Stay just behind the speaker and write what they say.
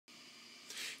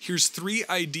Here's 3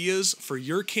 ideas for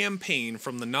your campaign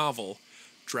from the novel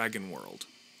Dragonworld.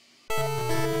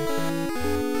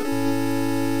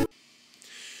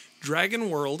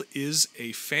 Dragonworld is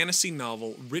a fantasy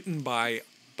novel written by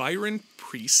Byron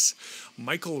Preece,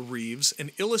 Michael Reeves,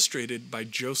 and illustrated by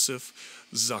Joseph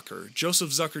Zucker. Joseph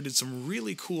Zucker did some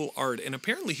really cool art, and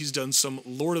apparently he's done some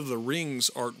Lord of the Rings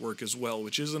artwork as well,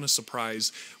 which isn't a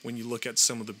surprise when you look at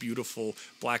some of the beautiful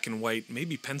black and white,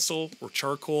 maybe pencil or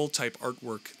charcoal type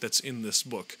artwork that's in this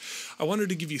book. I wanted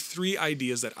to give you 3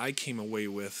 ideas that I came away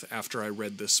with after I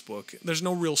read this book. There's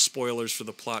no real spoilers for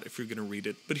the plot if you're going to read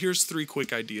it, but here's 3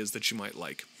 quick ideas that you might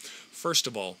like. First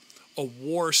of all, a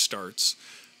war starts,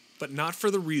 but not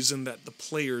for the reason that the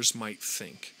players might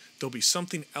think. There'll be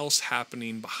something else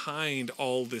happening behind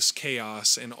all this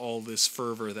chaos and all this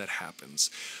fervor that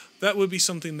happens. That would be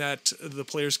something that the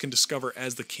players can discover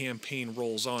as the campaign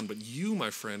rolls on, but you, my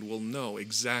friend, will know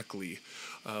exactly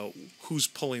who's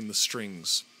pulling the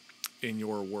strings in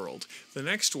your world. The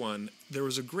next one, there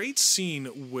was a great scene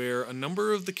where a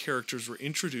number of the characters were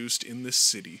introduced in this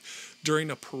city during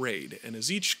a parade, and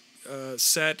as each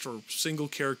set or single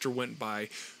character went by,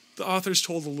 the authors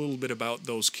told a little bit about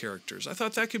those characters. I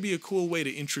thought that could be a cool way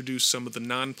to introduce some of the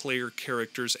non-player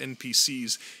characters,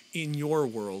 NPCs, in your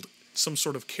world. Some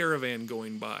sort of caravan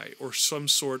going by, or some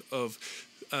sort of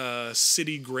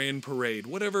city grand parade,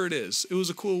 whatever it is. It was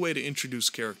a cool way to introduce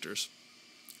characters.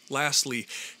 Lastly,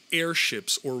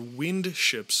 airships or wind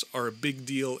ships are a big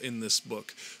deal in this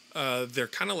book. They're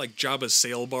kind of like Jabba's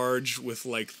sail barge with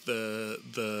like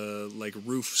the like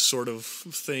roof sort of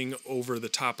thing over the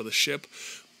top of the ship.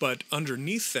 But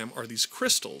underneath them are these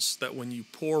crystals that when you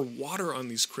pour water on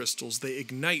these crystals, they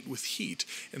ignite with heat.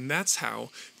 And that's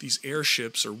how these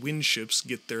airships or wind ships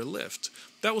get their lift.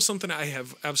 That was something I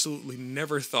have absolutely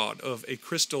never thought of, a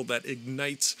crystal that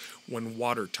ignites when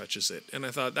water touches it. And I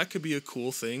thought that could be a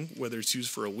cool thing, whether it's used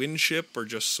for a wind ship or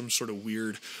just some sort of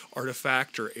weird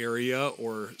artifact or area,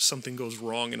 or something goes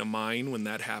wrong in a mine when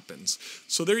that happens.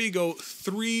 So there you go,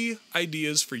 3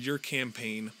 ideas for your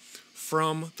campaign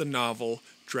from the novel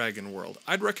Dragonworld.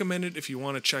 I'd recommend it if you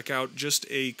want to check out just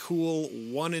a cool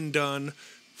one and done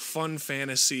fun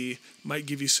fantasy. Might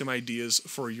give you some ideas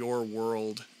for your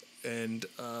world. And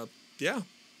yeah,